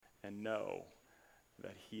and know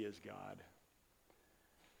that he is God.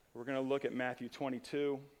 We're going to look at Matthew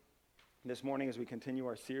 22 this morning as we continue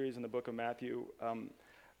our series in the book of Matthew.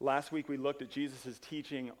 Last week we looked at Jesus'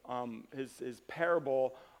 teaching, his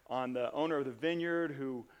parable on the owner of the vineyard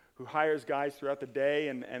who hires guys throughout the day,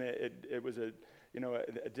 and it was a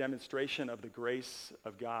demonstration of the grace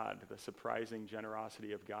of God, the surprising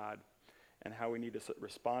generosity of God, and how we need to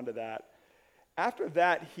respond to that. After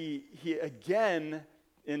that, he again,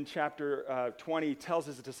 in chapter 20, tells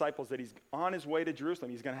his disciples that he's on his way to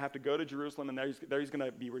Jerusalem. He's going to have to go to Jerusalem, and there he's going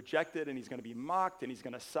to be rejected, and he's going to be mocked, and he's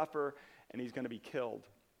going to suffer, and he's going to be killed.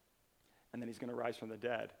 And then he's going to rise from the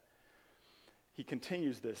dead. He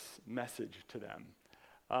continues this message to them.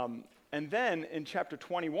 And then in chapter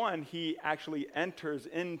 21, he actually enters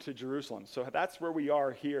into Jerusalem. So that's where we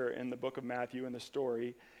are here in the book of Matthew in the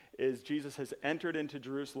story, is Jesus has entered into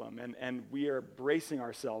Jerusalem, and we are bracing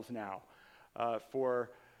ourselves now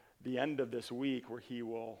for the end of this week where he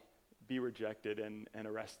will be rejected and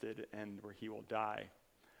arrested and where he will die.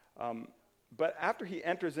 But after he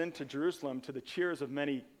enters into Jerusalem to the cheers of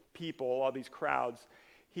many people, all these crowds,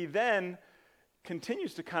 he then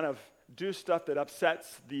continues to kind of do stuff that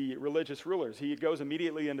upsets the religious rulers. He goes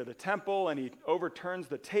immediately into the temple and he overturns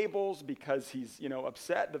the tables because he's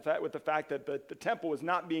upset with the fact that the temple was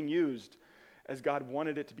not being used as God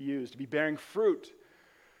wanted it to be bearing fruit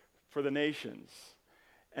for the nations.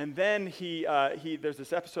 And then there's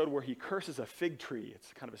this episode where he curses a fig tree.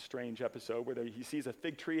 It's kind of a strange episode where he sees a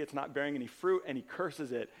fig tree, it's not bearing any fruit, and he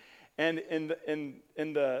curses it. And in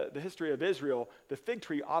the history of Israel, the fig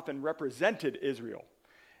tree often represented Israel.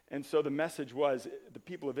 And so the message was, the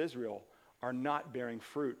people of Israel are not bearing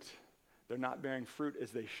fruit. They're not bearing fruit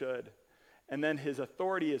as they should. And then his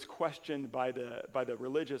authority is questioned by the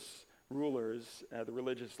religious rulers, the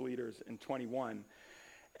religious leaders in 21.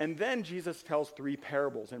 And then Jesus tells 3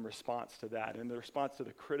 parables in response to that, in the response to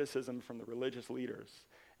the criticism from the religious leaders,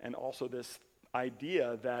 and also this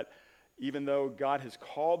idea that even though God has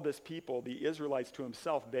called this people, the Israelites, to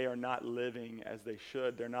himself, they are not living as they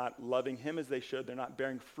should. They're not loving him as they should. They're not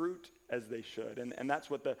bearing fruit as they should. And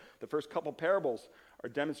that's what the first couple parables are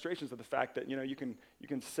demonstrations of the fact that, you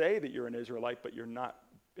can say that you're an Israelite, but you're not.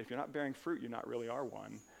 If you're not bearing fruit, you not really are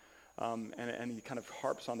one. And he kind of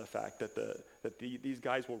harps on the fact that these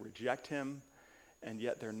guys will reject him, and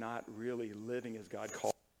yet they're not really living as God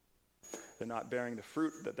called. They're not bearing the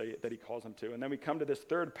fruit that he calls them to. And then we come to this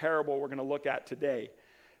third parable we're going to look at today,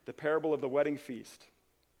 the parable of the wedding feast.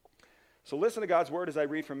 So listen to God's word as I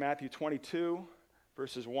read from Matthew 22,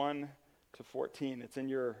 verses 1 to 14. It's in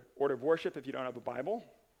your order of worship if you don't have a Bible,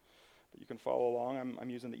 but you can follow along. I'm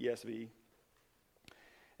using the ESV.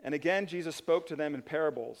 And again, Jesus spoke to them in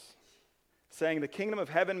parables, saying, "The kingdom of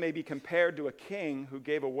heaven may be compared to a king who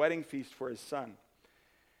gave a wedding feast for his son,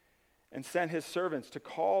 and sent his servants to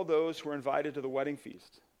call those who were invited to the wedding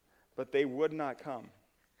feast, but they would not come.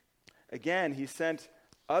 Again, he sent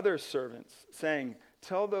other servants, saying,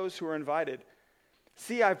 'Tell those who are invited,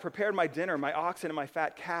 see, I've prepared my dinner, my oxen and my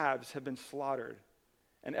fat calves have been slaughtered,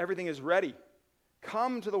 and everything is ready.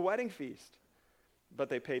 Come to the wedding feast.' But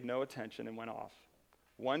they paid no attention and went off,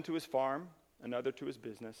 one to his farm, another to his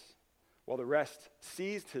business, while the rest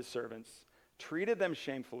seized his servants, treated them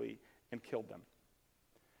shamefully, and killed them.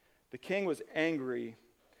 The king was angry,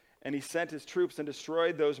 and he sent his troops and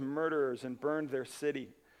destroyed those murderers and burned their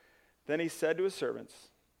city. Then he said to his servants,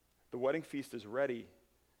 'The wedding feast is ready,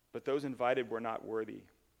 but those invited were not worthy.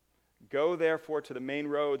 Go therefore to the main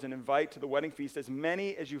roads and invite to the wedding feast as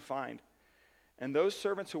many as you find.' And those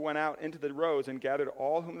servants who went out into the roads and gathered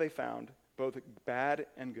all whom they found, both bad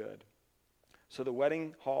and good. So the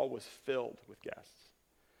wedding hall was filled with guests.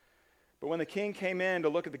 But when the king came in to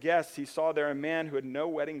look at the guests, he saw there a man who had no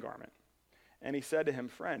wedding garment. And he said to him,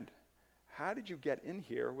 'Friend, how did you get in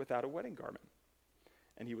here without a wedding garment?'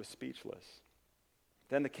 And he was speechless.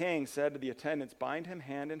 Then the king said to the attendants, 'Bind him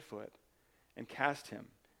hand and foot and cast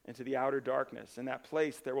him into the outer darkness. In that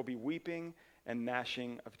place there will be weeping and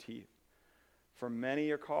gnashing of teeth. For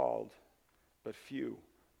many are called, but few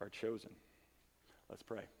are chosen.'" Let's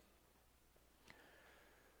pray.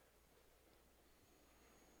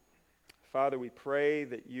 Father, we pray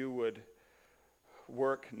that you would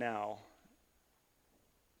work now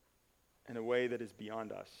in a way that is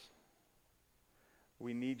beyond us.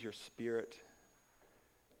 We need your Spirit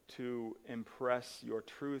to impress your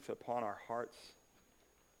truth upon our hearts.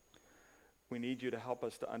 We need you to help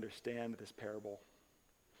us to understand this parable.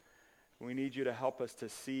 We need you to help us to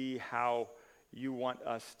see how you want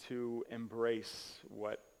us to embrace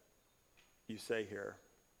what you say here.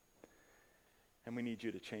 And we need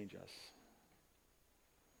you to change us.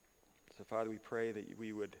 So, Father, we pray that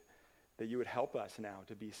we would that you would help us now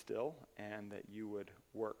to be still and that you would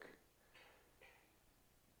work.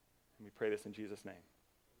 And we pray this in Jesus' name.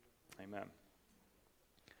 Amen.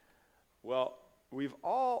 Well,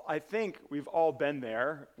 I think we've all been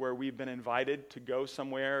there where we've been invited to go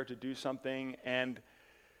somewhere, to do something, and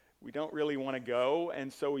we don't really want to go,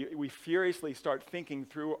 and so we furiously start thinking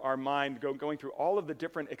through our mind, going through all of the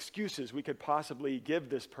different excuses we could possibly give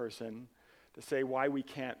this person to say why we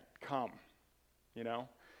can't come, you know?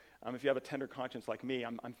 If you have a tender conscience like me,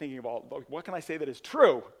 I'm thinking of what can I say that is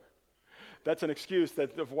true? That's an excuse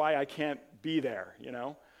of why I can't be there, you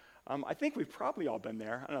know? I think we've probably all been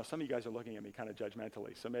there. I don't know, some of you guys are looking at me kind of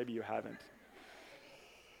judgmentally, so maybe you haven't.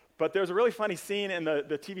 But there's a really funny scene in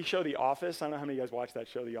the TV show The Office. I don't know how many of you guys watch that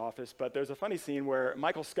show, The Office, but there's a funny scene where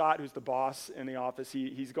Michael Scott, who's the boss in The Office,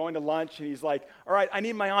 he's going to lunch, and he's like, all right, I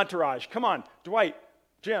need my entourage. Come on, Dwight,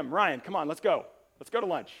 Jim, Ryan, come on, let's go. Let's go to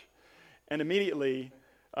lunch. And immediately,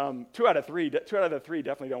 two out of the three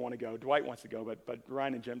definitely don't want to go. Dwight wants to go, but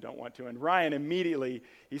Ryan and Jim don't want to. And Ryan immediately,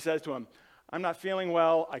 he says to him, I'm not feeling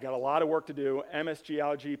well. I got a lot of work to do. MSG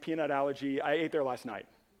allergy, peanut allergy. I ate there last night.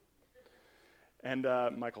 And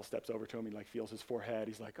Michael steps over to him. He feels his forehead.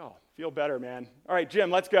 He's like, oh, feel better, man. All right,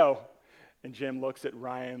 Jim, let's go. And Jim looks at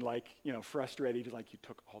Ryan frustrated. He's like, you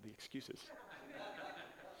took all the excuses.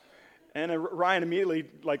 And Ryan immediately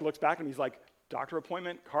looks back at him. He's like, doctor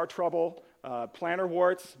appointment, car trouble, plantar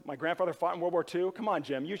warts. My grandfather fought in World War II. Come on,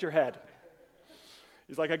 Jim, use your head.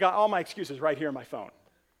 He's like, I got all my excuses right here on my phone,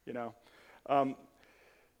 you know.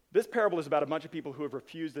 This parable is about a bunch of people who have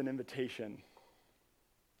refused an invitation.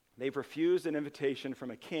 They've refused an invitation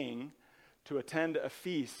from a king to attend a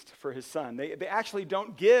feast for his son. They actually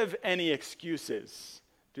don't give any excuses,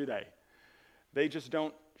 do they? They just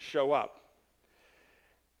don't show up.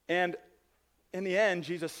 And in the end,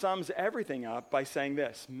 Jesus sums everything up by saying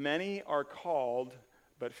this: many are called,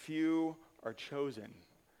 but few are chosen.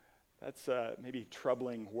 That's maybe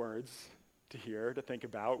troubling words to hear, to think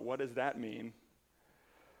about. What does that mean?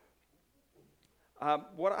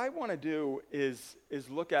 What I want to do is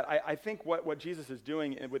look at, I think what Jesus is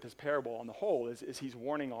doing with this parable on the whole is he's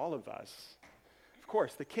warning all of us. Of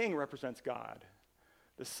course, the king represents God.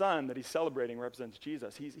 The son that he's celebrating represents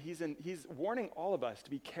Jesus. He's warning all of us to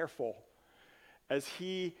be careful as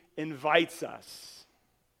he invites us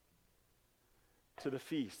to the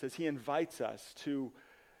feast, as he invites us to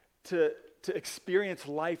experience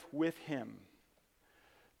life with him,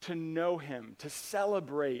 to know him, to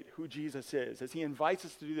celebrate who Jesus is. As he invites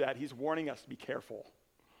us to do that, he's warning us to be careful,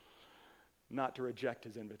 not to reject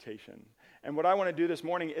his invitation. And what I want to do this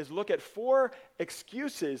morning is look at 4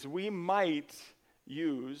 excuses we might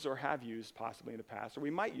use, or have used possibly in the past, or we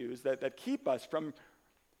might use that keep us from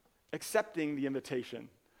accepting the invitation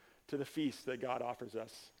to the feast that God offers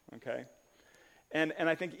us, okay? And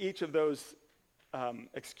I think each of those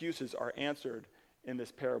excuses are answered in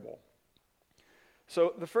this parable.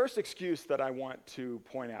 So the first excuse that I want to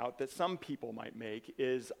point out that some people might make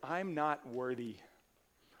is, I'm not worthy.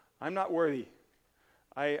 I'm not worthy.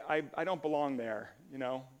 I don't belong there, you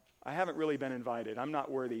know. I haven't really been invited. I'm not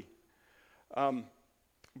worthy.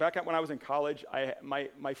 Back when I was in college,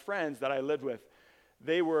 my friends that I lived with,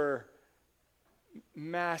 they were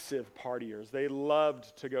massive partiers. They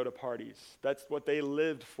loved to go to parties. That's what they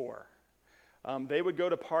lived for. They would go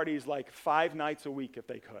to parties 5 nights a week if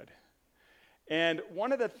they could. And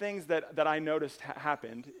one of the things that I noticed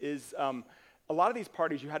happened is a lot of these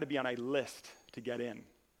parties, you had to be on a list to get in.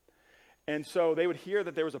 And so they would hear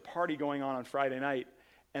that there was a party going on Friday night,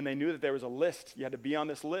 and they knew that there was a list. You had to be on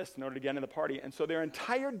this list in order to get into the party. And so their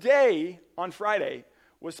entire day on Friday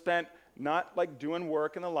was spent not doing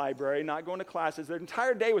work in the library, not going to classes. Their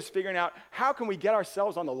entire day was figuring out, how can we get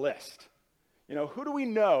ourselves on the list? You know, who do we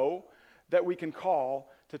know that we can call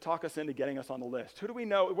to talk us into getting us on the list? Who do we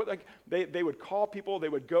know? They would call people, they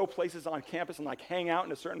would go places on campus and hang out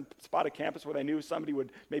in a certain spot of campus where they knew somebody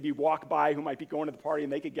would maybe walk by who might be going to the party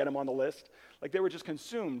and they could get them on the list. They were just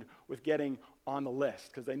consumed with getting on the list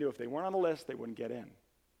because they knew if they weren't on the list, they wouldn't get in.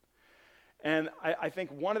 And I think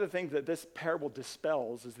one of the things that this parable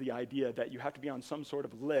dispels is the idea that you have to be on some sort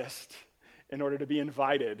of list in order to be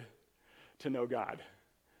invited to know God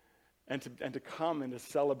and to come and to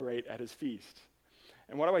celebrate at his feast.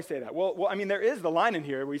 And why do I say that? Well, I mean, there is the line in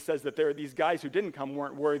here where he says that there are these guys who didn't come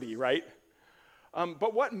weren't worthy, right?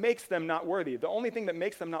 But what makes them not worthy? The only thing that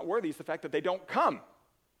makes them not worthy is the fact that they don't come.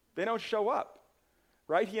 They don't show up,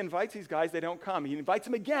 right? He invites these guys, they don't come. He invites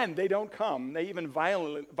them again, they don't come. They even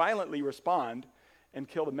violently respond and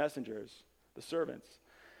kill the messengers, the servants.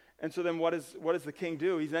 And so then what does the king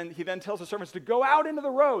do? He then tells the servants to go out into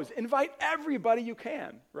the rows, invite everybody you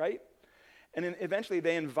can, right? And then eventually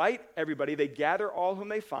they invite everybody. They gather all whom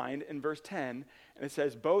they find in verse 10, and it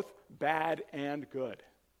says both bad and good.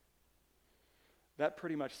 That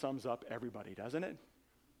pretty much sums up everybody, doesn't it?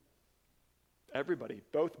 Everybody,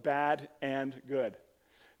 both bad and good.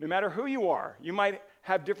 No matter who you are, you might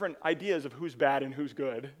have different ideas of who's bad and who's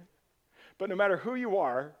good. But no matter who you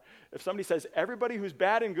are, if somebody says everybody who's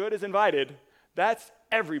bad and good is invited, that's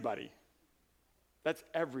everybody. That's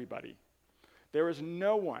everybody. There is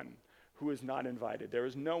no one who is not invited. There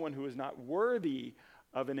is no one who is not worthy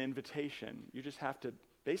of an invitation. You just have to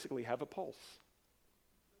basically have a pulse.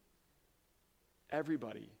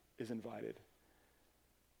 Everybody is invited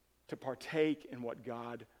to partake in what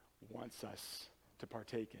God wants us to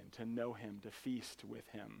partake in, to know him, to feast with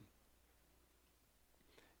him.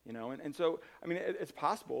 You know, and so, I mean, it's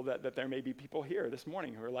possible that there may be people here this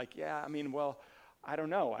morning who are like, yeah, I mean, well, I don't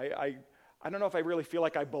know. I don't know if I really feel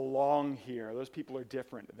like I belong here. Those people are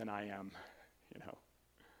different than I am, you know.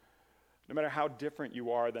 No matter how different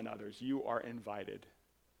you are than others, you are invited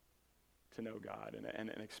to know God and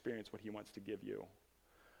experience what he wants to give you.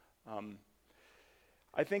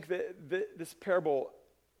 I think that this parable,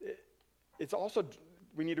 it's also,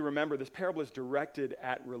 we need to remember, this parable is directed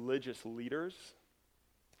at religious leaders.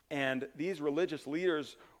 And these religious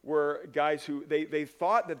leaders were guys who, they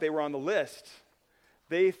thought that they were on the list.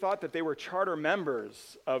 They thought that they were charter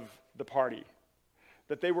members of the party,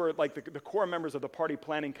 that they were like the core members of the party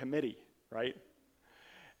planning committee, right?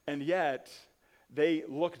 And yet, they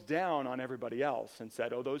looked down on everybody else and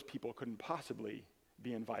said, oh, those people couldn't possibly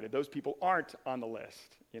be invited. Those people aren't on the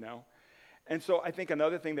list, you know? And so I think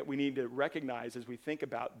another thing that we need to recognize as we think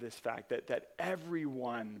about this fact that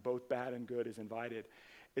everyone, both bad and good, is invited,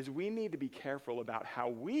 is we need to be careful about how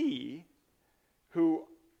we, who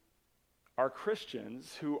are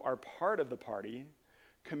Christians, who are part of the party,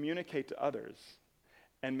 communicate to others,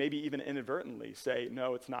 and maybe even inadvertently say,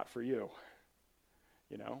 no, it's not for you,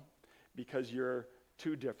 you know, because you're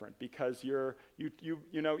too different, because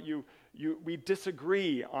we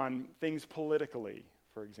disagree on things politically,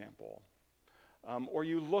 for example, or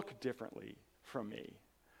you look differently from me.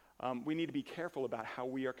 We need to be careful about how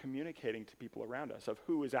we are communicating to people around us of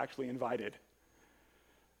who is actually invited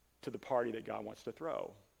to the party that God wants to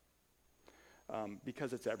throw.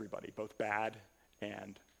 Because it's everybody, both bad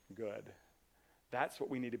and good. That's what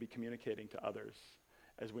we need to be communicating to others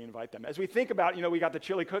as we invite them. As we think about, we got the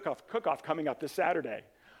chili cook-off coming up this Saturday.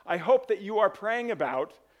 I hope that you are praying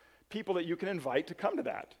about people that you can invite to come to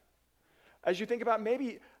that. As you think about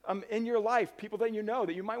maybe in your life, people that you know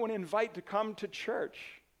that you might want to invite to come to church.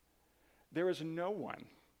 There is no one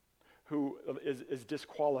who is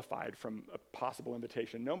disqualified from a possible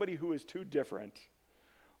invitation. Nobody who is too different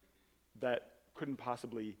that couldn't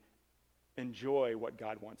possibly enjoy what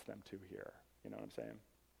God wants them to hear. You know what I'm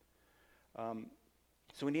saying?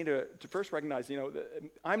 So we need to first recognize,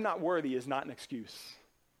 I'm not worthy is not an excuse.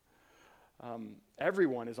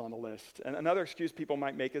 Everyone is on the list. And another excuse people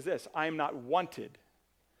might make is this: I'm not wanted.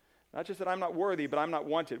 Not just that I'm not worthy, but I'm not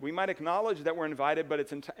wanted. We might acknowledge that we're invited, but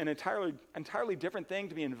it's an entirely different thing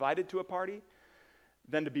to be invited to a party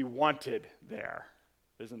than to be wanted there,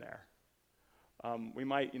 isn't there? We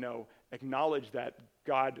might, acknowledge that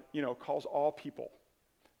God, calls all people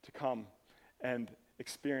to come and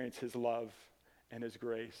experience his love and his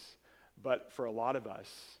grace. But for a lot of us,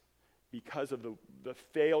 because of the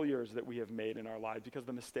failures that we have made in our lives, because of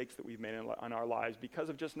the mistakes that we've made in our lives, because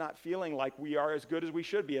of just not feeling like we are as good as we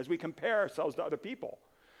should be, as we compare ourselves to other people,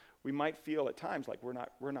 we might feel at times like we're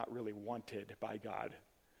not really wanted by God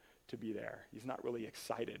to be there. He's not really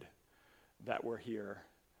excited that we're here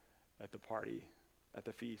at the party, at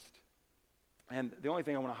the feast. And the only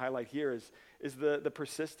thing I want to highlight here is the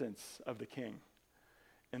persistence of the king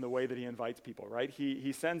in the way that he invites people, right?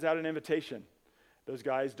 He sends out an invitation. Those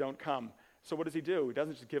guys don't come. So what does he do? He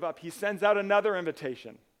doesn't just give up. He sends out another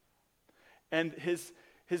invitation. And his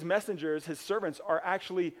messengers, his servants, are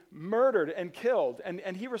actually murdered and killed.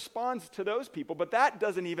 And he responds to those people, but that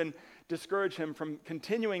doesn't even discourage him from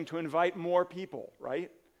continuing to invite more people,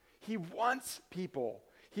 right? He wants people.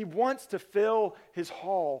 He wants to fill his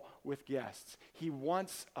hall with guests. He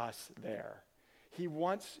wants us there. He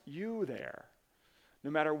wants you there. No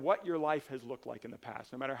matter what your life has looked like in the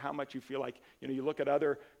past, no matter how much you feel like, you look at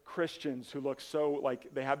other Christians who look so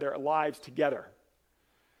like they have their lives together.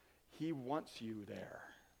 He wants you there.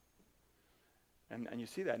 And you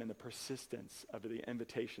see that in the persistence of the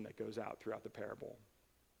invitation that goes out throughout the parable.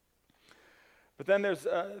 But then there's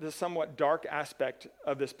the somewhat dark aspect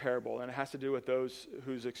of this parable, and it has to do with those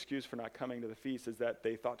whose excuse for not coming to the feast is that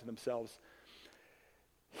they thought to themselves,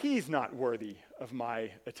 he's not worthy of my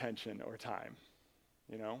attention or time.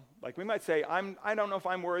 Like we might say, I don't know if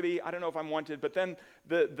I'm worthy, I don't know if I'm wanted, but then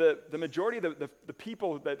the majority of the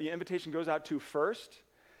people that the invitation goes out to first,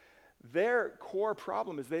 their core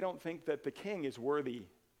problem is they don't think that the king is worthy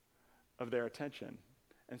of their attention,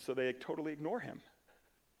 and so they totally ignore him.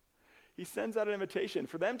 He sends out an invitation.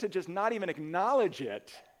 For them to just not even acknowledge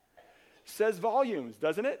it says volumes,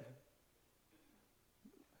 doesn't it?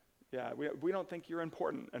 Yeah, we don't think you're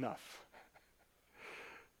important enough.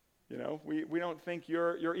 We don't think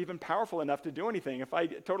you're even powerful enough to do anything if I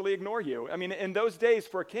totally ignore you. I mean, in those days,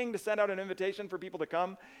 for a king to send out an invitation for people to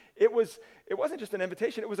come, it wasn't just an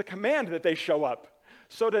invitation, it was a command that they show up.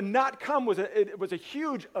 So to not come was a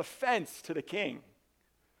huge offense to the king,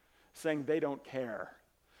 saying they don't care.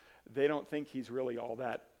 They don't think he's really all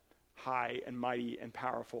that high and mighty and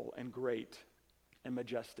powerful and great and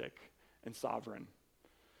majestic and sovereign.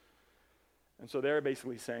 And so they're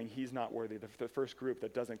basically saying he's not worthy, the first group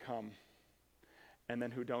that doesn't come, and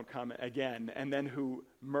then who don't come again, and then who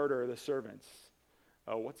murder the servants.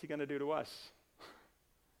 Oh, what's he going to do to us?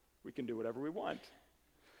 We can do whatever we want.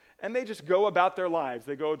 And they just go about their lives.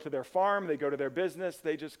 They go to their farm, they go to their business,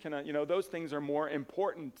 they just cannot, those things are more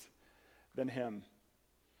important than him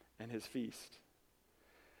and his feast.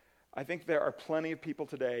 I think there are plenty of people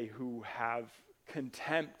today who have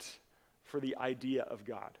contempt for the idea of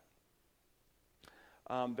God.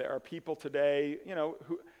 There are people today,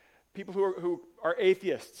 who are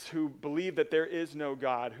atheists, who believe that there is no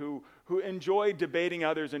God, who enjoy debating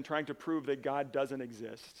others and trying to prove that God doesn't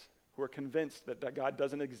exist, who are convinced that God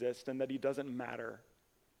doesn't exist and that he doesn't matter,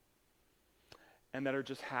 and that are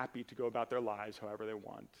just happy to go about their lives however they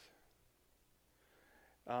want.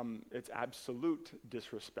 It's absolute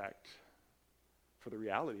disrespect for the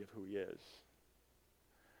reality of who he is.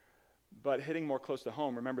 But hitting more close to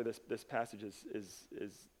home, remember this passage is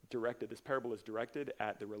directed, this parable is directed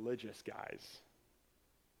at the religious guys.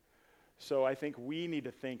 So I think we need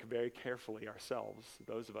to think very carefully ourselves,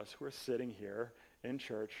 those of us who are sitting here in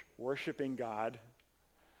church, worshiping God.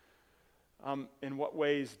 In what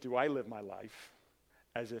ways do I live my life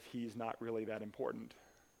as if he's not really that important?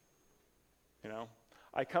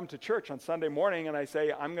 I come to church on Sunday morning and I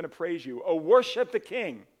say, I'm going to praise you. Oh, worship the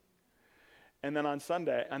King. And then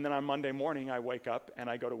on Monday morning, I wake up and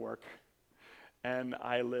I go to work and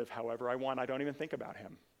I live however I want. I don't even think about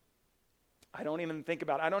him. I don't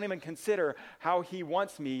even consider how he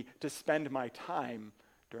wants me to spend my time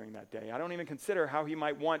during that day. I don't even consider how he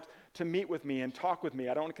might want to meet with me and talk with me.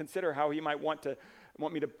 I don't consider how he might want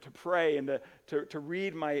me to pray and to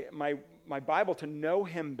read my Bible, to know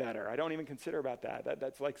him better. I don't even consider about that.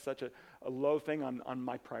 That's like such a low thing on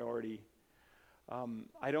my priority.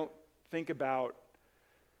 I don't think about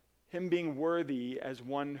him being worthy as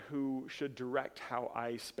one who should direct how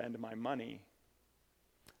I spend my money,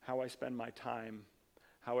 how I spend my time,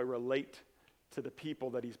 how I relate to the people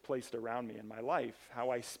that he's placed around me in my life, how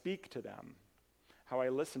I speak to them, how I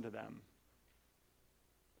listen to them.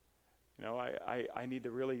 I need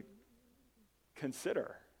to really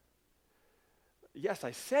consider. Yes,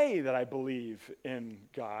 I say that I believe in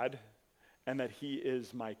God and that he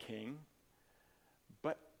is my king,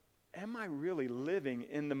 but am I really living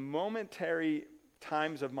in the momentary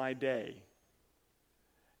times of my day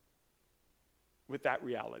with that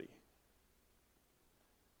reality?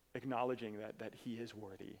 Acknowledging that he is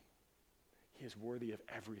worthy. He is worthy of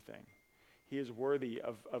everything. He is worthy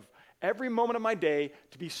of every moment of my day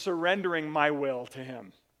to be surrendering my will to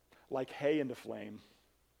him, like hay into flame.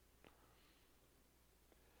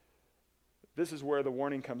 This is where the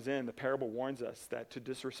warning comes in. The parable warns us that to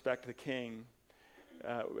disrespect the king,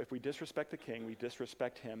 if we disrespect the king, we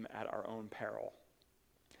disrespect him at our own peril.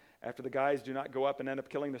 After the guys do not go up and end up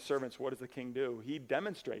killing the servants, what does the king do? He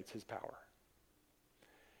demonstrates his power.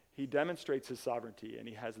 He demonstrates his sovereignty, and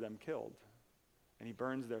he has them killed. And he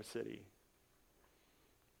burns their city.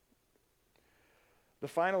 The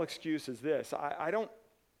final excuse is this. I don't,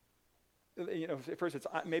 first it's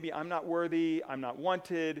maybe I'm not worthy, I'm not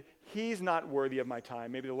wanted, he's not worthy of my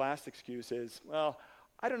time. Maybe the last excuse is, well,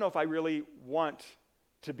 I don't know if I really want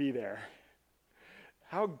to be there.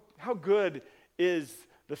 How good is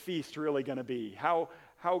the feast really going to be? How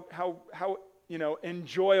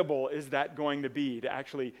enjoyable is that going to be to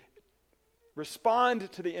actually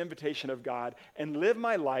respond to the invitation of God and live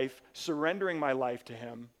my life, surrendering my life to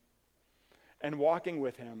him and walking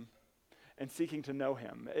with him and seeking to know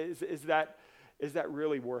him? Is that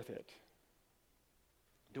really worth it?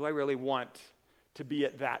 Do I really want to be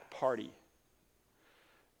at that party?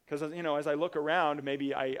 Because, as I look around,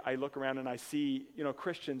 maybe I look around and I see,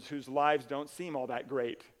 Christians whose lives don't seem all that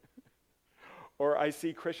great. Or I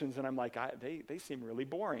see Christians and I'm like, they seem really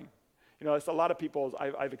boring. It's a lot of people's,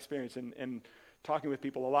 I've experienced in talking with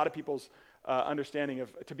people, a lot of people's understanding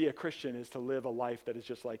of to be a Christian is to live a life that is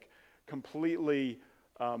just like completely,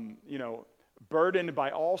 burdened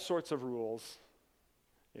by all sorts of rules,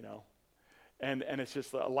 and it's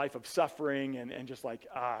just a life of suffering and just like,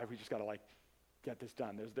 we just got to like get this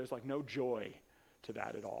done. There's like no joy to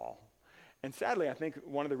that at all. And sadly, I think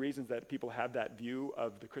one of the reasons that people have that view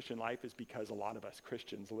of the Christian life is because a lot of us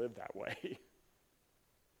Christians live that way.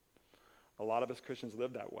 A lot of us Christians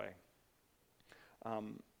live that way.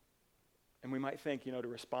 And we might think, to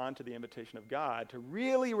respond to the invitation of God, to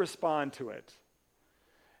really respond to it,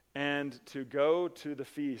 and to go to the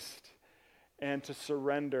feast, and to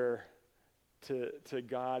surrender to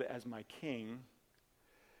God as my king,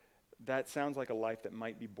 that sounds like a life that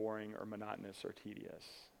might be boring or monotonous or tedious.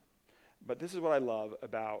 But this is what I love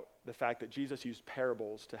about the fact that Jesus used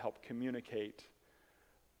parables to help communicate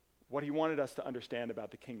what he wanted us to understand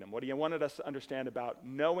about the kingdom, what he wanted us to understand about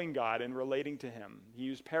knowing God and relating to him. He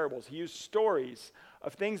used parables. He used stories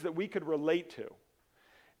of things that we could relate to.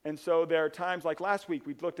 And so there are times, like last week,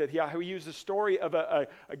 we looked at how he used the story of a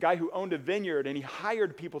guy who owned a vineyard and he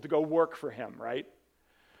hired people to go work for him, right?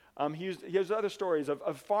 He used other stories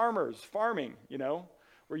of farmers farming,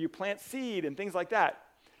 where you plant seed and things like that.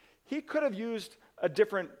 He could have used a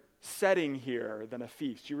different setting here than a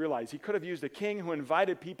feast. You realize he could have used a king who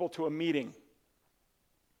invited people to a meeting,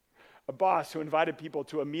 a boss who invited people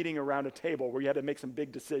to a meeting around a table where you had to make some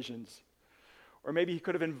big decisions. Or maybe he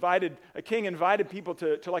could have invited people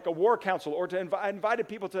to like a war council, or to invited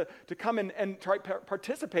people to come and try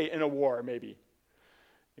participate in a war, maybe.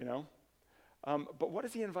 But what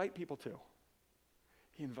does he invite people to?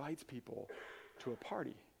 He invites people to a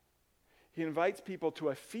party. He invites people to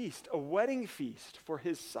a feast, a wedding feast for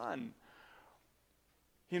his son.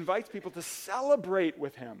 He invites people to celebrate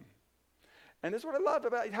with him. And this is what I love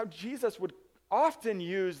about how Jesus would often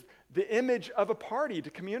use the image of a party to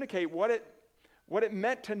communicate what it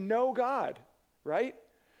meant to know God, right?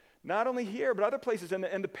 Not only here, but other places.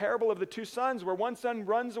 In the parable of the two sons, where one son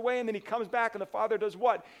runs away and then he comes back, and the father does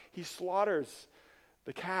what? He slaughters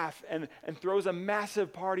the calf and throws a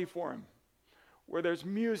massive party for him, where there's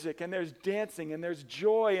music and there's dancing and there's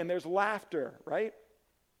joy and there's laughter, right?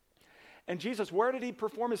 And Jesus, where did he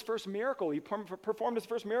perform his first miracle? He performed his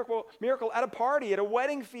first miracle at a party, at a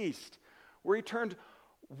wedding feast, where he turned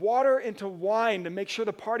water into wine to make sure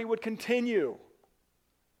the party would continue.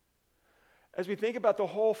 As we think about the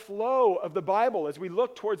whole flow of the Bible, as we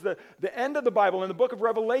look towards the end of the Bible in the book of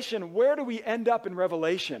Revelation, where do we end up in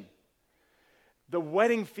Revelation? The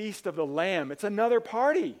wedding feast of the Lamb. It's another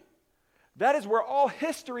party. That is where all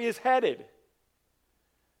history is headed.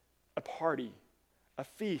 A party, a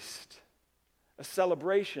feast, a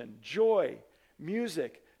celebration, joy,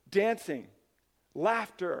 music, dancing,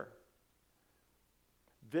 laughter.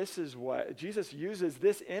 This is what Jesus uses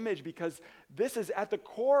this image, because this is at the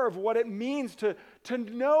core of what it means to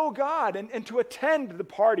know God and to attend the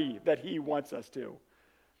party that he wants us to.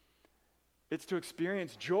 It's to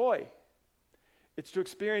experience joy. It's to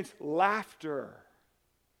experience laughter.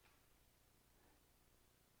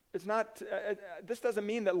 It's not, this doesn't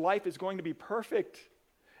mean that life is going to be perfect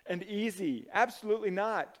and easy. Absolutely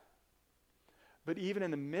not. But even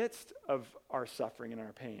in the midst of our suffering and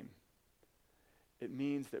our pain, it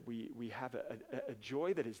means that we have a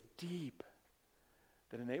joy that is deep,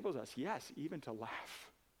 that enables us, yes, even to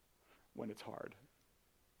laugh when it's hard.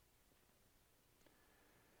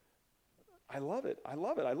 I love it.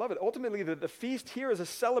 Ultimately, the feast here is a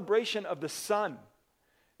celebration of the Son.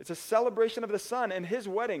 It's a celebration of the Son and his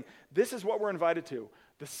wedding. This is what we're invited to.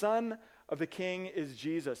 The Son of the King is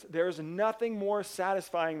Jesus. There is nothing more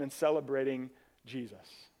satisfying than celebrating Jesus.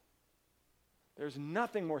 There's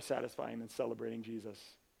nothing more satisfying than celebrating Jesus.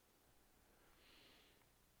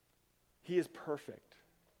 He is perfect.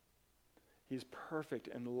 He is perfect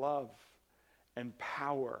in love and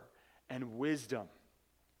power and wisdom.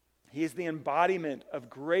 He is the embodiment of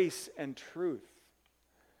grace and truth.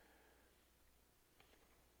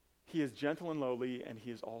 He is gentle and lowly, and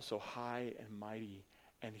he is also high and mighty,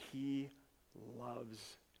 and he loves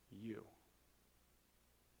you.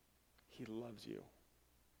 He loves you.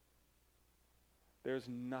 There's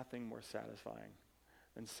nothing more satisfying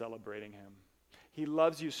than celebrating him. He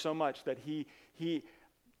loves you so much that he,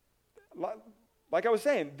 like I was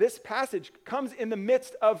saying, this passage comes in the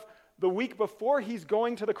midst of the week before he's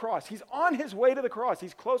going to the cross. He's on his way to the cross.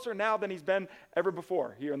 He's closer now than he's been ever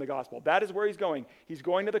before here in the gospel. That is where he's going. He's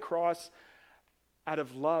going to the cross out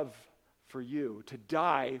of love for you, to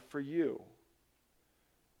die for you,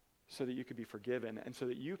 so that you could be forgiven and so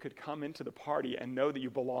that you could come into the party and know that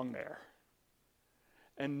you belong there.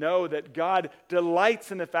 and know that God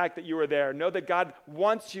delights in the fact that you are there. Know that God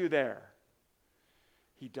wants you there.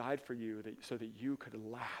 He died for you so that you could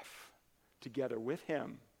laugh together with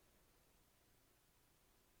him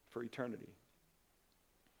for eternity.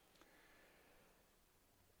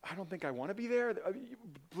 I don't think I want to be there.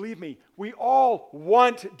 Believe me, we all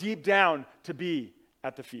want deep down to be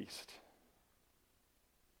at the feast.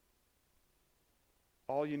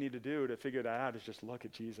 All you need to do to figure that out is just look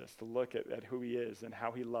at Jesus, to look at who he is and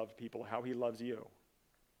how he loved people, how he loves you.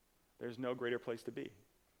 There's no greater place to be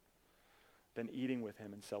than eating with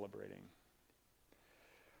him and celebrating.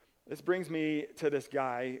 This brings me to this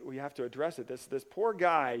guy. We have to address it. This poor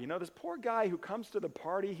guy, this poor guy who comes to the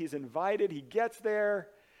party. He's invited. He gets there.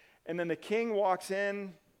 And then the king walks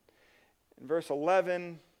in verse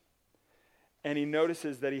 11, and he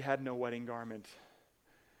notices that he had no wedding garment.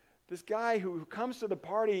 This guy who comes to the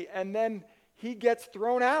party, and then he gets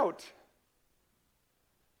thrown out.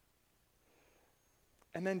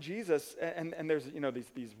 And then Jesus, and there's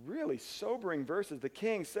these really sobering verses. The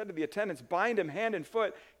king said to the attendants, "Bind him hand and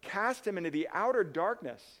foot, cast him into the outer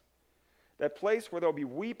darkness, that place where there'll be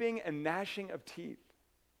weeping and gnashing of teeth."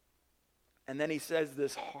 And then he says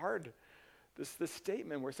this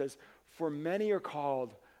statement where it says, "For many are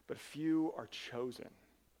called, but few are chosen."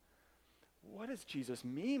 What does Jesus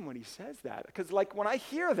mean when he says that? Because when I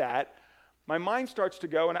hear that, my mind starts to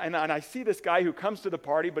go, and I see this guy who comes to the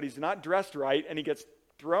party, but he's not dressed right, and he gets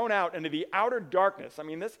thrown out into the outer darkness. I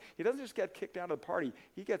mean, he doesn't just get kicked out of the party.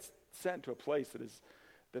 He gets sent to a place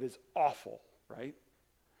that is awful, right?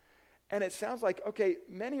 And it sounds like, okay,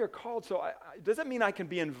 many are called, so does that mean I can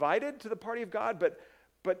be invited to the party of God, but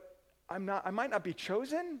I might not be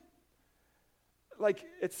chosen?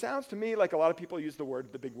 It sounds to me like a lot of people use the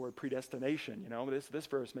big word predestination. This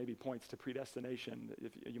verse maybe points to predestination.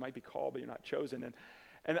 If you might be called, but you're not chosen.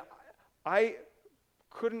 And I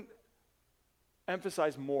couldn't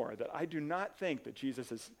emphasize more that I do not think that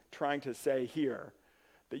Jesus is trying to say here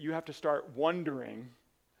that you have to start wondering,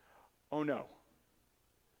 oh no,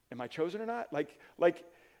 am I chosen or not?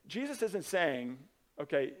 Jesus isn't saying,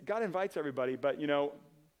 okay, God invites everybody, but no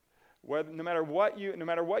matter what you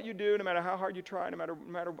do, no matter how hard you try, no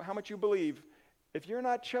matter how much you believe, if you're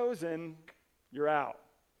not chosen, you're out.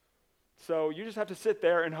 So you just have to sit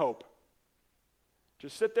there and hope.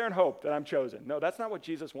 Just sit there and hope that I'm chosen. No, that's not what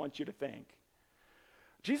Jesus wants you to think.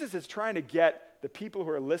 Jesus is trying to get the people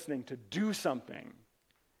who are listening to do something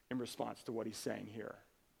in response to what he's saying here.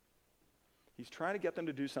 He's trying to get them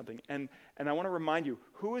to do something. And I want to remind you,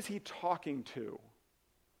 who is he talking to?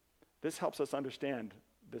 This helps us understand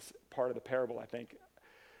this part of the parable, I think.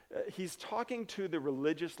 He's talking to the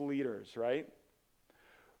religious leaders, right?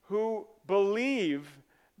 Who believe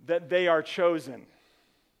that they are chosen.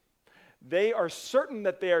 They are certain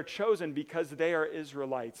that they are chosen because they are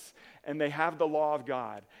Israelites and they have the law of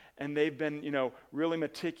God. And they've been, really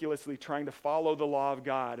meticulously trying to follow the law of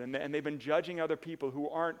God. And they've been judging other people who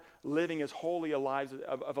aren't living as holy a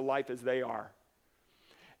life as they are.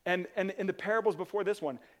 And in the parables before this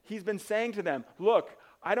one, he's been saying to them, look,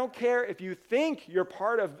 I don't care if you think you're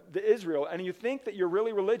part of the Israel and you think that you're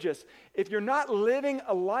really religious. If you're not living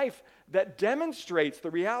a life that demonstrates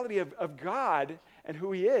the reality of God and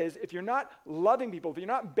who he is, if you're not loving people, if you're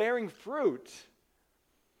not bearing fruit,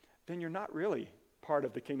 then you're not really part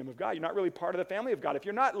of the kingdom of God. You're not really part of the family of God. If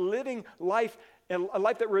you're not living a life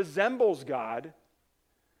that resembles God,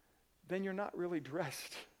 then you're not really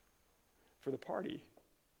dressed for the party.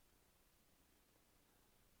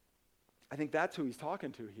 I think that's who he's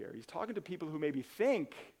talking to here. He's talking to people who maybe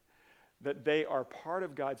think that they are part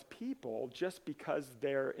of God's people just because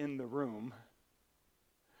they're in the room,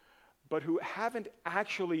 but who haven't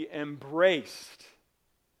actually embraced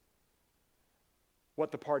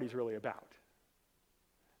what the party's really about.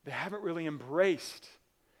 They haven't really embraced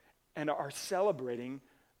and are celebrating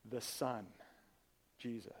the Son,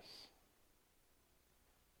 Jesus.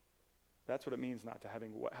 That's what it means not to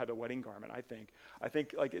have a wedding garment, I think.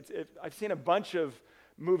 I've seen a bunch of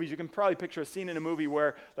movies. You can probably picture a scene in a movie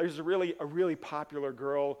where there's a really popular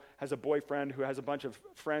girl has a boyfriend who has a bunch of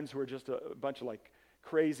friends who are just a bunch of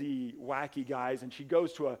crazy, wacky guys, and she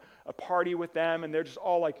goes to a party with them, and they're just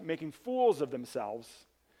all making fools of themselves.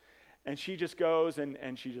 And she just goes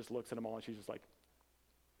and she just looks at them all, and she's just like,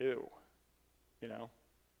 ew,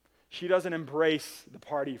 She doesn't embrace the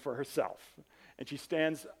party for herself. And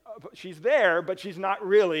she's there, but she's not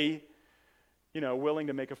really, willing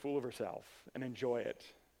to make a fool of herself and enjoy it.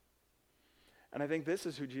 And I think this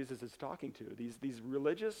is who Jesus is talking to. These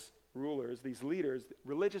religious rulers, these leaders,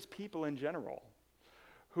 religious people in general,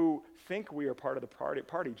 who think we are part of the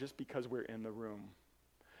party just because we're in the room,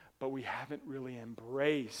 but we haven't really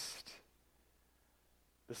embraced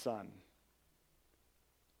the Son.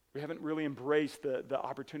 We haven't really embraced the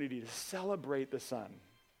opportunity to celebrate the Son.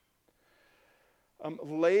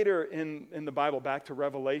 Later in the Bible, back to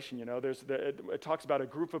Revelation, it talks about a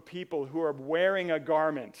group of people who are wearing a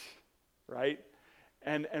garment, right?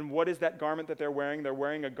 And what is that garment that they're wearing? They're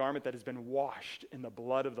wearing a garment that has been washed in the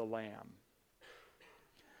blood of the Lamb.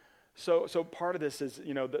 So part of this is,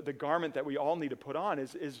 the garment that we all need to put on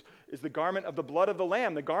is the garment of the blood of the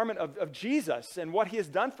Lamb, the garment of Jesus and what he has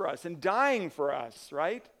done for us and dying for us,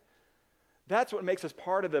 right? That's what makes us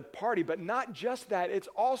part of the party, but not just that. It's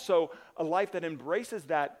also a life that embraces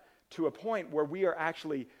that to a point where we are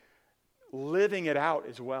actually living it out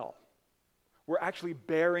as well. We're actually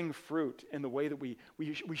bearing fruit in the way that we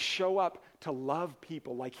show up to love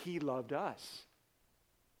people like he loved us,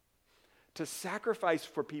 to sacrifice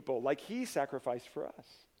for people like he sacrificed for us.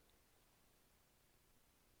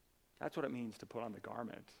 That's what it means to put on the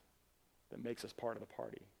garment that makes us part of the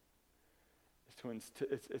party.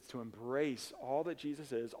 It's to embrace all that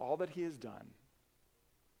Jesus is, all that he has done,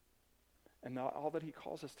 and not all that he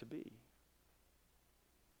calls us to be.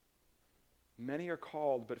 Many are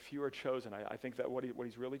called, but few are chosen. I think that what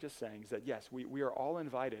he's really just saying is that, yes, we are all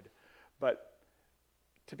invited, but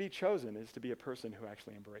to be chosen is to be a person who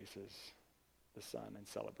actually embraces the Son and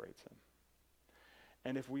celebrates him.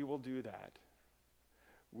 And if we will do that,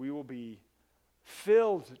 we will be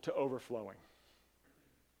filled to overflowing,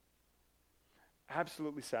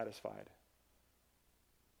 absolutely satisfied.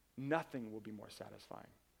 Nothing will be more satisfying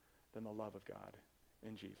than the love of God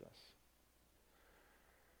in Jesus.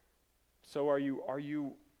 So are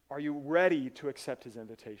you ready to accept his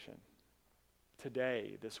invitation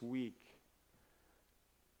today, this week,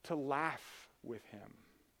 to laugh with him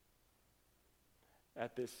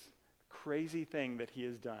at this crazy thing that he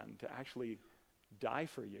has done, to actually die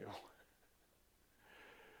for you,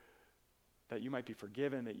 that you might be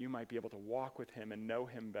forgiven, that you might be able to walk with him and know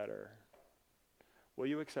him better? Will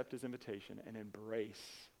you accept his invitation and embrace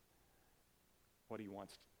what he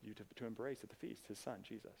wants you to embrace at the feast, his Son,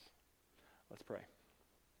 Jesus? Let's pray.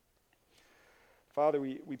 Father,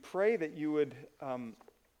 we pray that you would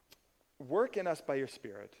work in us by your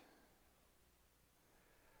Spirit,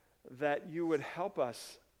 that you would help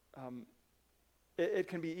us. It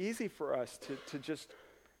can be easy for us to just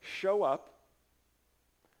show up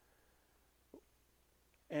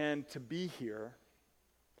and to be here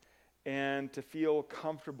and to feel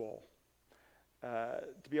comfortable,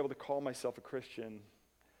 to be able to call myself a Christian,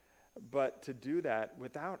 but to do that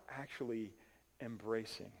without actually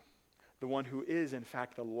embracing the one who is, in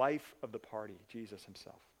fact, the life of the party, Jesus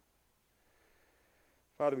himself.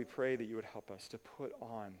 Father, we pray that you would help us to put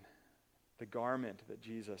on the garment that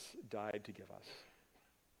Jesus died to give us.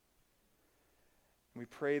 We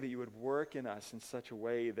pray that you would work in us in such a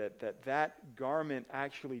way that garment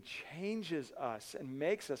actually changes us and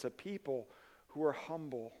makes us a people who are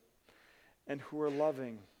humble and who are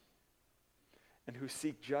loving and who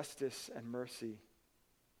seek justice and mercy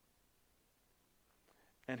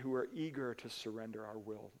and who are eager to surrender our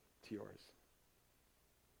will to yours.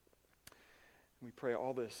 We pray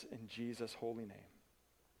all this in Jesus' holy name.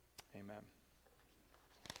 Amen.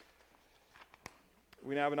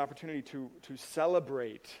 We now have an opportunity to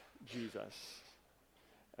celebrate Jesus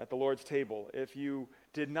at the Lord's table. If you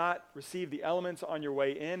did not receive the elements on your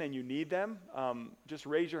way in and you need them, just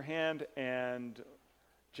raise your hand and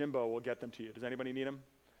Jimbo will get them to you. Does anybody need them?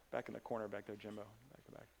 Back in the corner back there, Jimbo.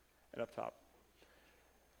 Back. And up top.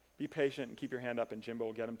 Be patient and keep your hand up and Jimbo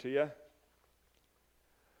will get them to you.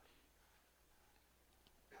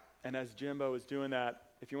 And as Jimbo is doing that,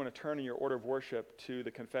 if you want to turn in your order of worship to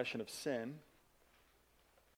the confession of sin,